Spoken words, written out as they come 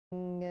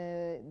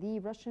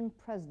Russian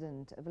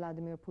President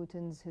Vladimir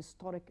Putin's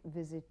historic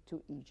visit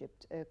to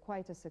Egypt.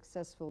 Quite a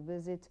successful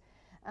visit,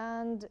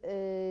 and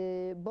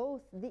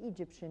both the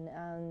Egyptian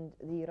and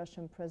the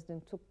Russian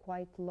President took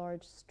quite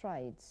large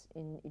strides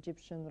in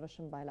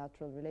Egyptian-Russian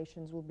bilateral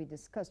relations. Will be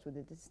discussed with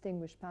a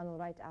distinguished panel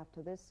right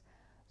after this,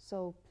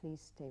 so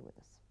please stay with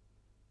us.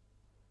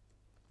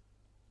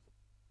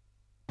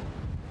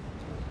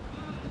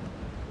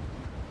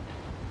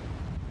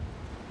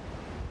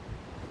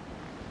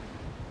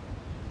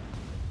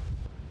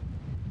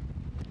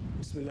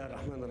 بسم الله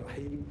الرحمن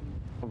الرحيم.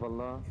 Of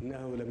Allah,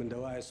 إنه لمن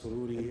دواعي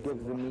سروري. it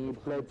gives me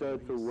pleasure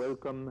to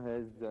welcome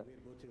His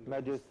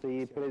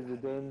Majesty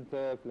President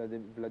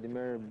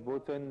Vladimir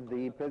Putin,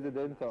 the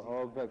President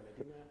of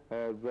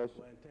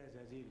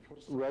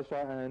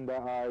Russia, and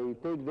I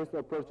take this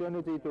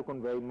opportunity to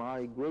convey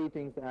my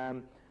greetings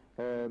and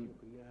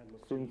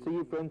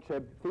sincere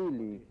friendship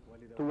feeling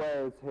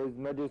towards His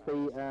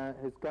Majesty,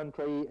 his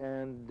country,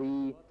 and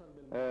the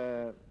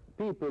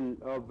people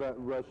of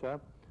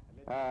Russia.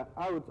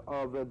 Out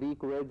of the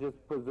courageous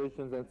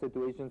positions and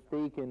situations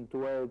taken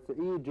towards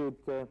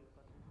Egypt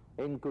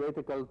in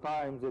critical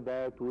times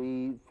that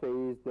we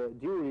faced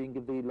during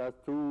the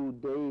last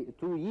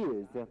 2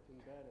 years.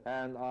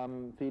 And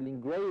I'm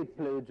feeling great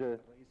pleasure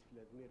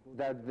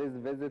that this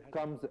visit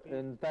comes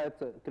in that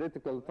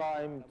critical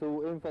time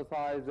to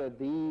emphasize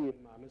the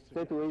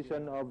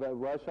situation of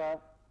Russia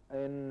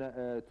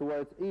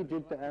towards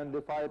Egypt and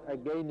the fight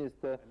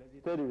against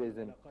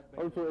terrorism.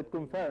 Also, it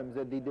confirms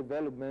the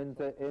development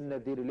in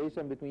the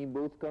relation between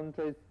both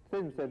countries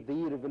since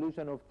the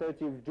revolution of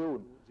 30th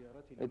June.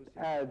 It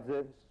adds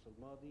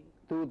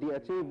to the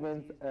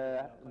achievements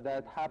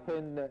that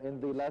happened in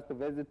the last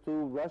visit to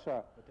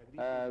Russia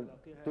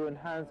to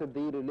enhance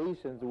the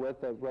relations with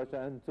Russia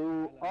and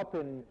to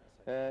open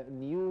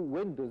new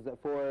windows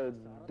for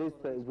this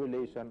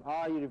relation.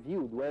 I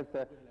reviewed with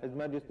His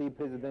Majesty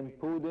President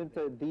Putin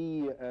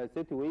the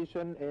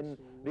situation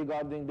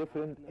regarding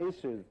different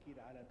issues.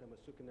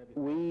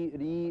 We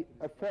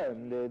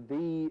reaffirmed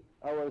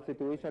our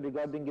situation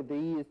regarding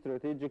the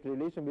strategic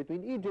relation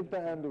between Egypt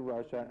and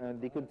Russia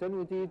and the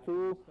continuity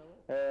to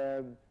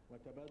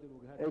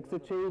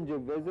exchange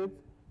visits,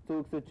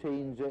 to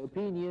exchange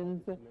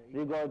opinions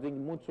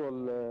regarding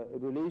mutual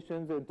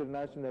relations,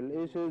 international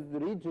issues,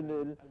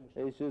 regional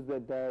issues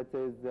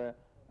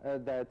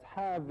that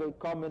have a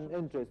common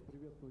interest.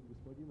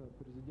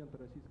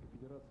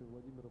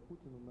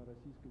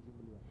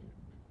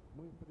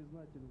 Мы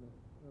признательны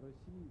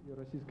России и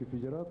Российской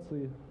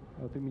Федерации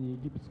от имени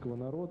египетского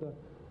народа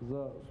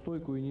за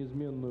стойкую и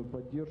неизменную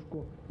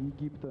поддержку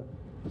Египта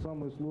в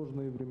самые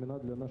сложные времена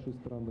для нашей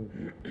страны.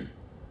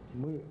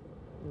 Мы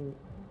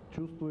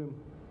чувствуем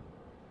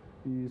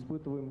и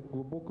испытываем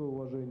глубокое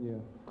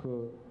уважение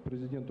к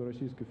президенту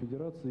Российской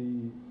Федерации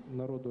и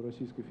народу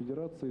Российской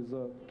Федерации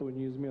за то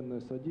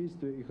неизменное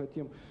содействие и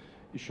хотим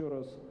еще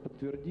раз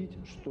подтвердить,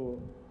 что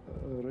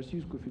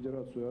Российскую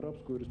Федерацию и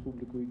Арабскую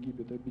Республику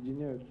Египет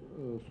объединяют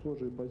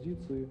схожие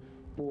позиции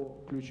по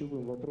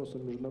ключевым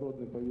вопросам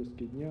международной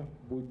повестки дня,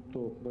 будь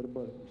то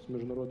борьба с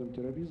международным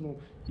терроризмом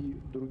и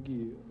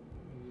другие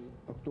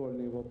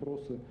актуальные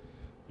вопросы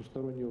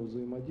двустороннего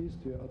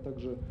взаимодействия, а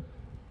также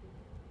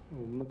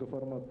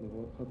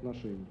многоформатного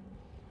отношений.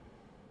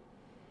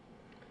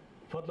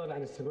 As well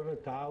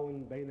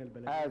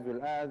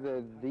as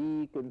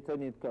the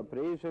continued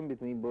cooperation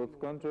between both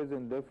countries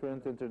in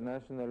different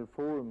international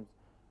forums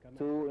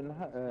to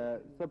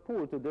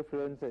support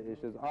different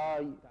issues.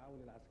 I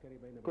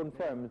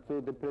confirm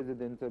to the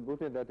President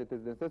Putin that it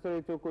is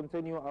necessary to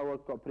continue our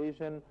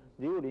cooperation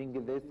during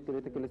this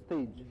critical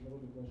stage.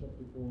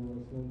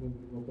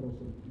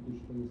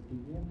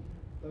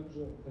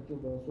 Также хотел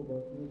бы особо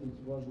отметить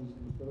важность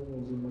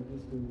двустороннего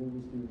взаимодействия в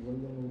области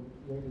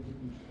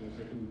военно-технического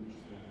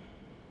сотрудничества.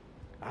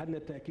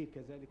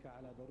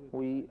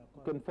 We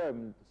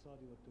confirmed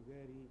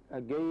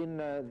again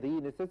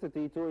the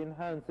necessity to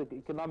enhance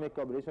economic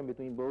cooperation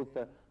between both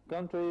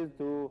countries,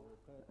 to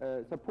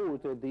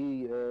support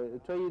the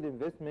trade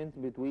investments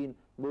between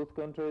both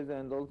countries,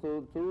 and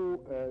also to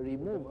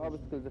remove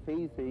obstacles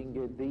facing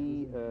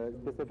the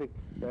specific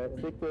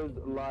sectors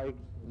like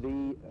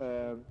the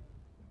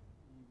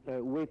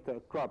wheat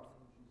crops.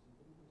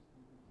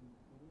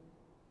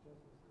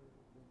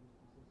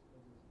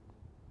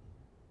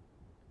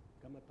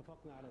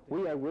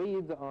 We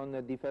agreed on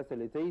the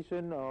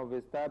facilitation of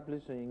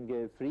establishing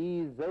a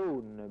free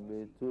zone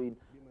between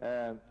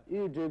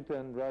Egypt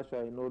and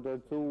Russia in order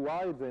to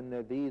widen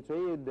the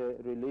trade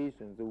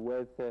relations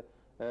with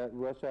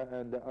Russia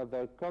and the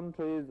other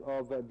countries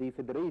of the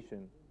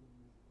Federation.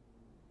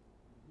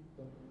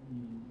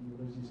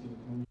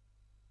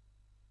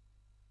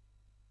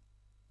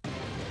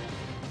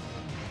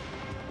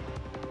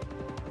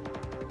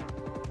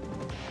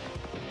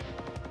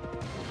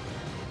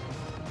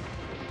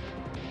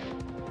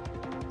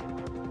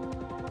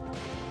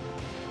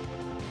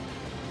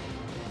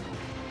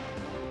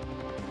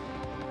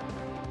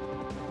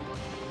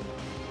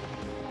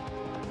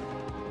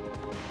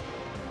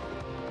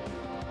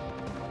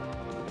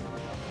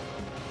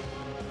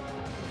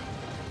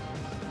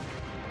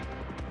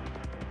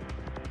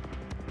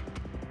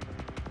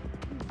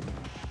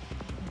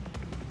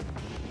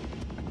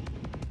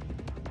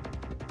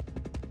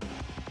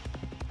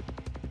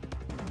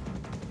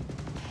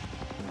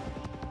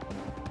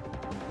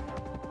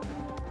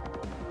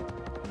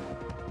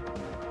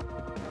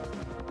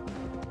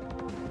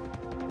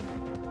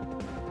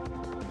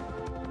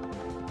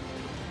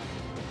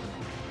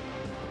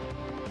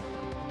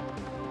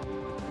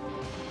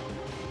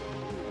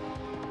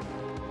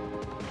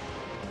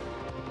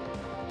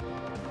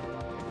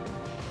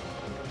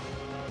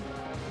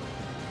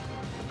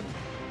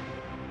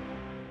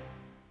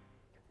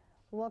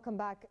 welcome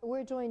back.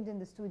 We're joined in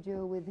the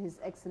studio with His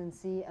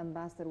Excellency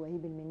Ambassador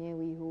Waheeb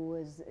El-Meniawy, who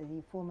was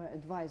the former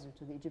advisor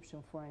to the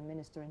Egyptian Foreign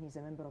Minister, and he's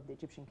a member of the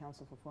Egyptian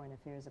Council for Foreign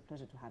Affairs. A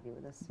pleasure to have you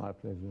with us. My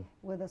pleasure.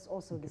 With us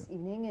also this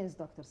evening is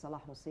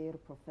Dr.Salah,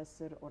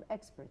 professor or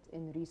expert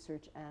in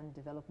research and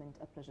development.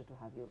 A pleasure to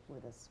have you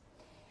with us.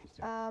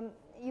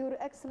 Your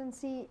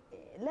Excellency,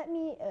 let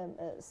me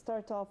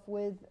start off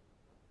with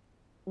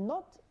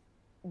not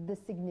the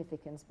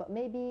significance, but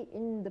maybe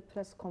in the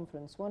press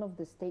conference, one of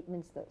the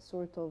statements that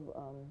sort of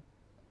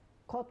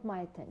caught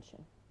my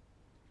attention.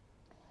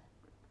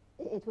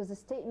 It was a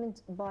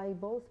statement by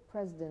both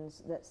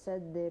presidents that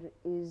said there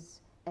is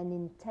an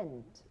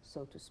intent,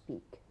 so to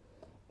speak,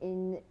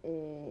 in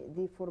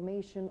the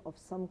formation of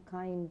some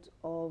kind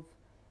of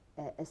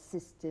a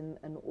system,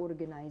 an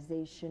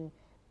organization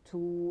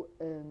to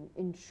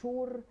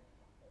ensure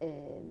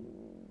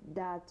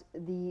that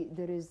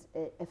there is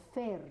a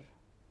fair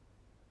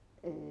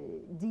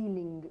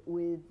dealing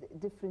with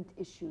different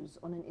issues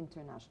on an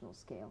international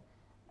scale.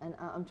 And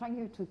I'm trying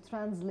here to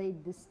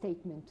translate this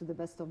statement to the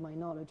best of my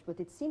knowledge, but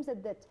it seems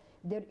that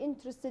they're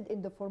interested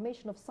in the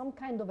formation of some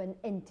kind of an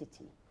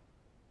entity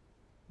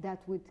that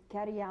would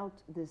carry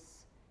out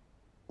this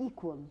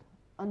equal,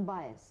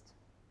 unbiased,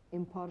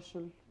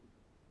 impartial,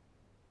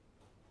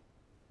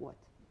 what?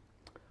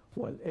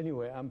 Well,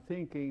 anyway, I'm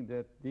thinking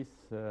that this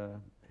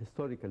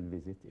historical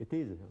visit, it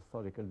is a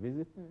historical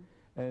visit,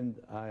 and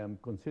I am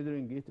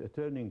considering it a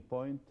turning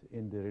point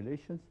in the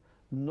relations,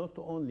 not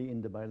only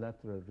in the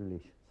bilateral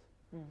relations,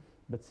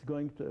 but it's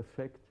going to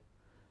affect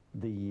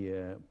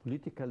the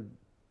political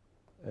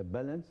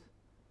balance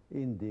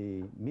in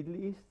the Middle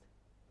East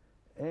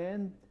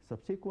and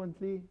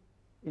subsequently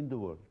in the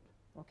world.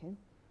 Okay.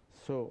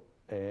 So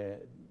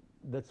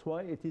that's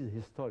why it is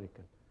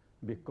historical,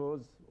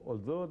 because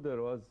although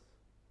there was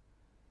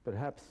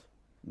perhaps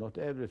not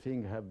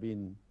everything have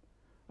been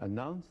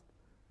announced,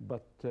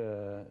 but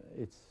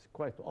it's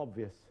quite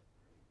obvious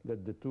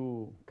that the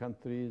two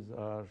countries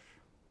are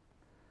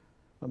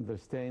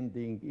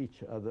understanding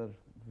each other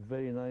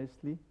very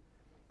nicely,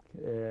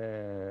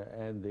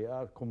 and they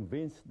are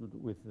convinced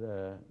with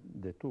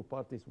the two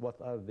parties what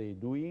are they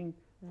doing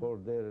for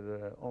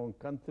their own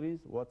countries,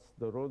 what's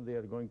the role they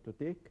are going to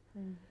take,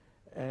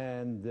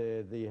 and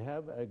they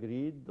have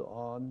agreed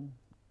on,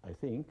 I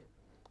think,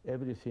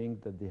 everything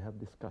that they have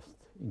discussed,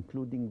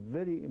 including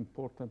very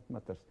important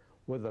matters,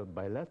 whether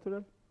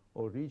bilateral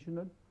or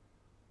regional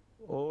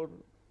or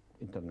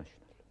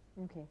international.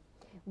 Okay.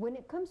 When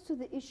it comes to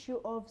the issue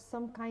of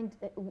some kind,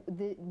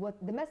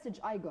 the message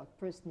I got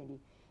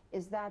personally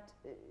is that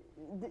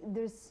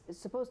there's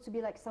supposed to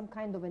be like some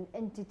kind of an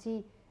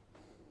entity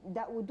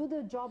that would do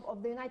the job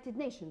of the United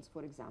Nations,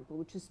 for example,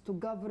 which is to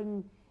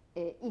govern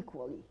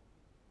equally.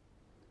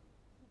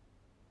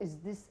 Is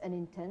this an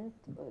intent?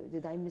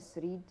 Did I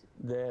misread?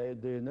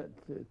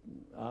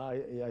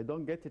 I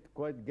don't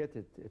quite get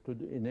it. To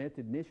the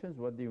United Nations,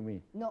 what do you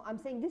mean? No, I'm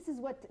saying this is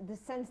what the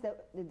sense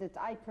that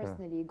I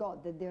personally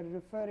got, that they're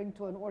referring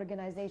to an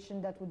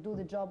organization that would do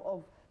the job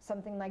of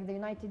something like the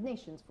United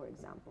Nations, for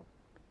example.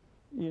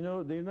 You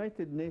know, the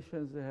United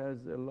Nations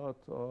has a lot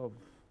of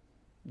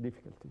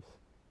difficulties,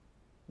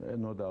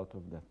 no doubt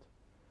of that,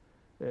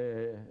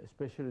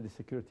 especially the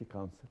Security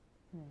Council.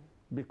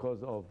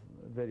 Because of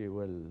very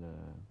well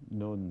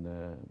known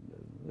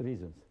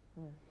reasons.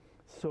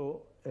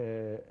 So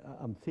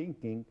I'm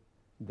thinking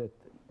that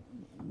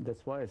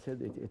that's why I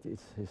said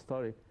it's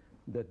historic,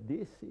 that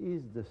this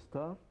is the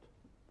start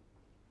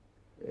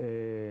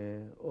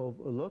of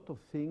a lot of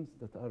things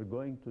that are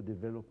going to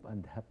develop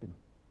and happen.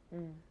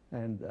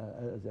 And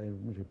as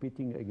I'm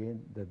repeating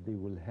again, that they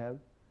will have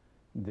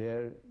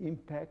their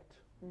impact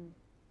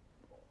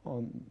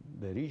on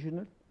the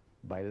regional,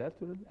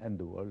 bilateral, and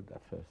the world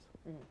affairs.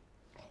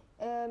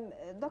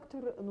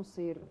 Dr.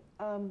 Nosseir,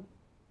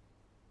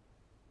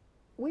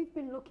 we've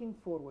been looking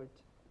forward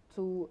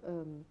to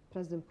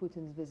President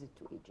Putin's visit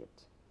to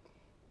Egypt.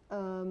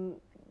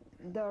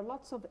 There are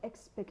lots of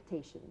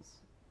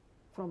expectations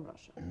from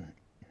Russia.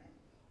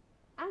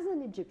 As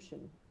an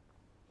Egyptian,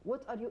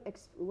 what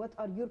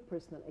are your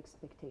personal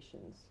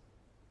expectations?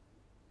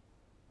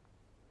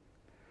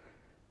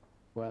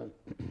 Well,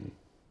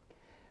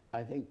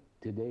 I think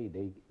today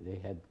they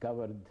had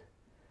covered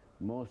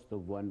most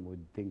of one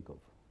would think of,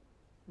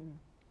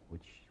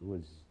 which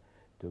was,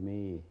 to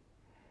me,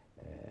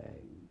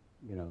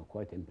 you know,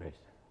 quite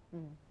impressive.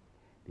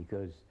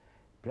 Because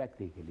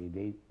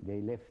practically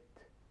they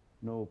left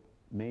no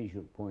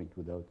major point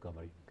without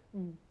covering.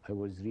 I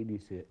was really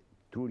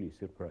truly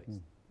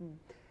surprised,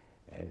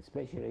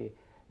 especially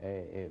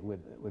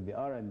with the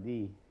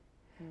R&D,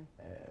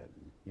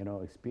 you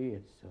know,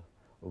 experience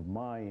of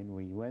mine.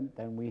 We went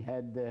and we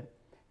had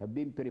have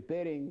been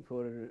preparing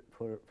for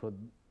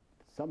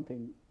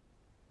something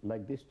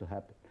like this to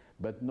happen,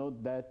 but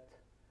not that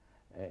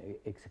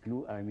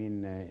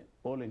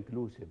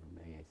all-inclusive,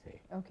 may I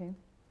say. Okay.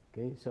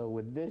 Okay. So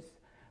with this,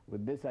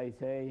 I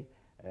say,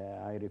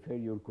 I refer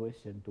your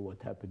question to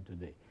what happened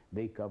today.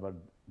 They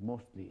covered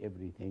mostly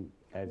everything.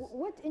 As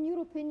what, in your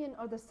opinion,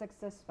 are the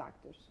success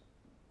factors?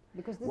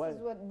 Because this Well,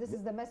 is what this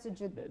is the message.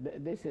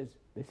 This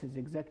is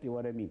exactly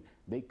what I mean.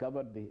 They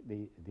covered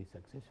the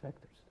success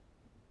factors.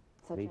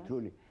 Such They as?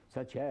 truly,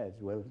 such as,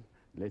 well,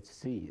 let's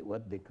see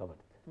what they covered.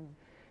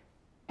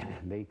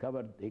 They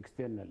covered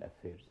external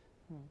affairs.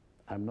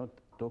 I'm not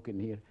talking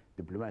here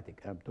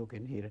diplomatic. I'm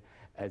talking here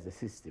as a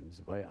systems.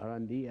 By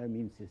R&D, I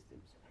mean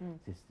systems.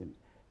 Systems.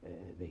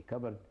 They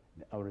covered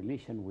our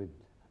relation with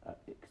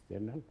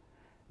external.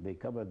 They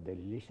covered the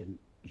relation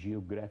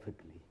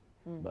geographically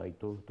by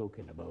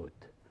talking about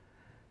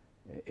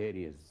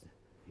areas,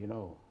 you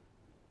know,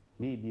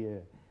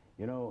 media,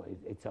 you know,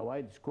 it's a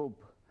wide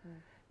scope.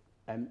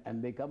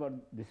 And they covered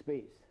the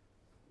space.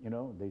 You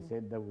know, they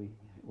said that we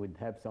would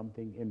have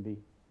something in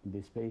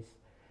the space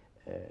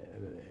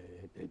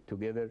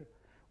together.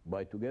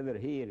 By together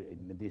here,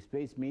 the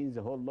space means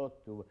a whole lot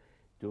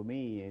to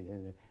me,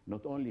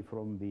 not only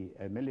from the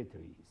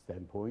military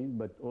standpoint,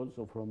 but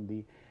also from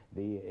the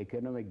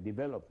economic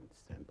development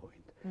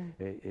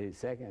standpoint.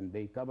 Second,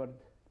 they covered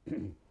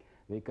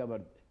they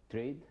covered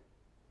trade,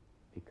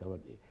 they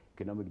covered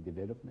economic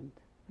development,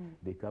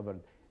 they covered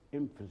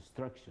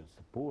infrastructure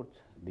support,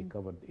 they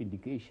covered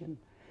education,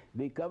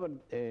 they covered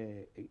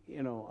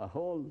you know, a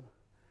whole.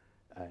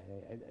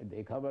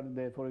 They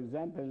covered, for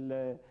example,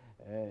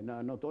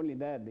 no, not only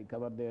that, they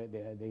covered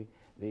the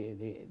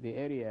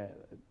area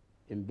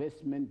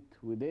investment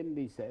within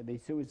the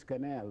Suez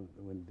Canal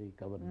when they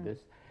covered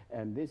this.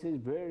 And this is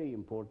very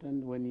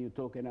important when you're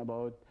talking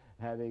about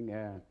having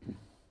a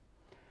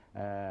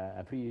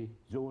free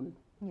zone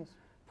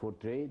for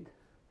trade.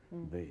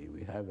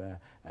 We have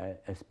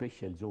a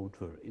special zone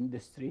for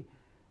industry.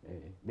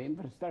 The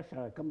infrastructure,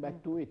 I'll come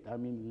back to it. I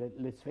mean,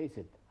 let's face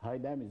it, high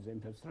damage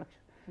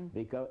infrastructure.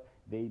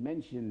 They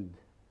mentioned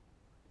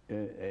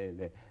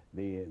the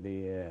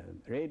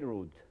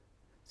railroad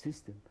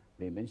system.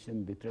 They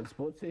mentioned the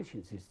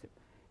transportation system.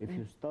 If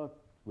you start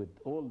with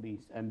all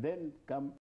these and then come